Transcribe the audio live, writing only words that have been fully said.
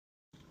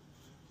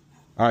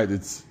All right,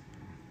 it's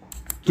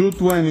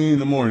 2:20 in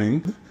the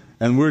morning,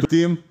 and we're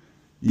team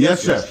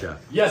Yes, Chef.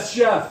 Yes,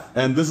 Chef.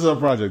 And this is our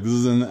project. This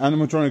is an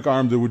animatronic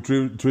arm that we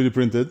 3D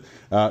printed,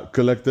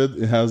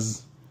 collected. It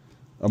has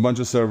a bunch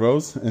of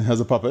servos, it has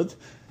a puppet,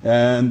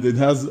 and it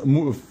has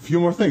a few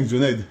more things.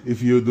 Junaid,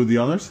 if you do the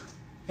honors.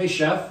 Hey,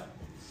 Chef.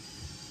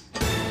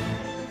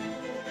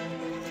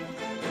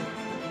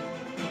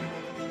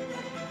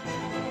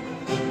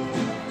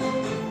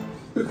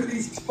 Look at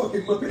these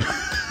fucking muppets.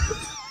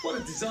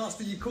 What a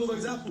disaster you call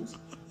those apples.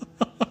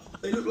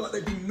 They look like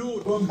they've been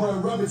gnawed on by a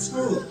rabid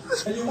squirrel.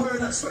 And you're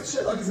wearing that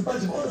sweatshirt like it's a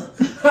badge of honour.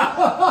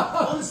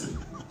 Honestly.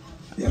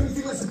 The only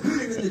thing that's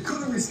appealing in your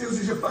culinary skills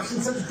is your fashion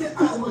sense. Get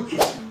out of my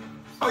kitchen.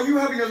 Are you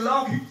having a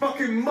laugh, you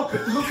fucking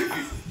muppet? Look at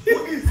you.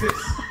 What is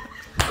this?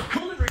 A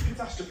culinary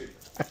catastrophe.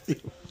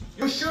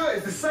 Your shirt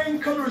is the same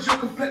colour as your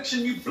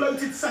complexion, you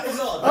bloated sack of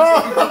lard.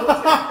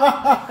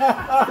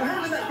 You're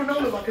handling that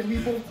granola like a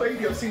newborn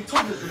baby. I've seen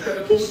toddlers with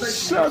better coordination.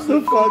 Shut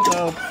the fuck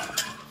up.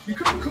 You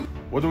couldn't cook.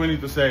 What do we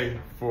need to say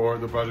for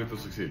the project to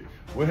succeed?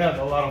 We had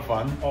a lot of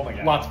fun. Oh my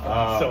god. Lots of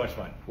fun. So much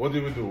fun. What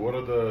did we do? What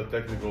are the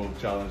technical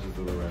challenges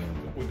that we ran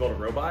into? We built a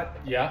robot.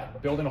 Yeah,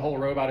 building a whole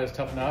robot is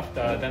tough enough.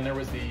 Then there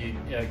was the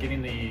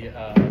getting the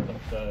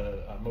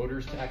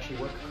motors to actually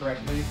work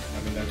correctly.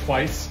 I mean,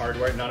 twice.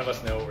 Hardware. None of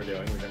us know what we're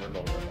doing. We've never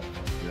built a robot.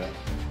 Yeah.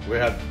 We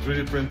had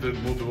 3D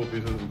printed multiple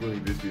pieces,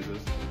 including these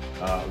pieces.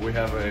 We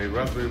have a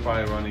Raspberry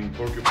Pi running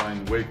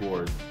Porcupine Wake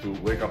Word to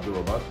wake up the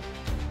robot.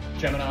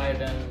 Gemini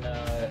then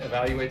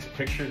evaluates a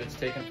picture that's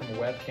taken from a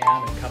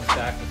webcam and comes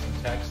back with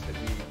some text that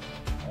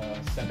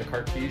we send to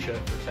Cartesia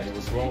for text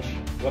to speech.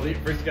 Well,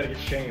 first you got to get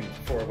shamed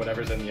for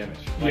whatever's in the image.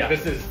 Like, Yeah.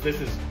 This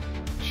is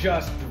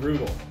just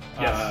brutal.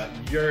 Yes.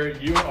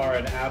 You are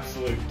an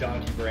absolute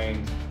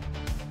donkey-brained,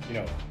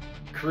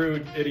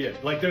 crude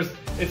idiot. Like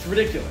it's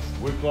ridiculous.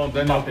 We cloned,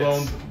 Daniel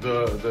Muppets. cloned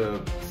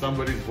the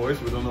somebody's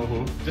voice. We don't know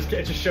who.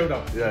 It just showed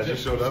up. Yeah, it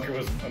just showed up. It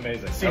was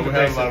amazing. And we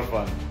had a lot of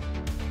fun.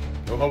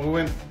 We hope we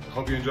win.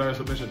 Hope you enjoy our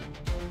submission.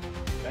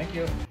 Thank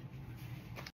you.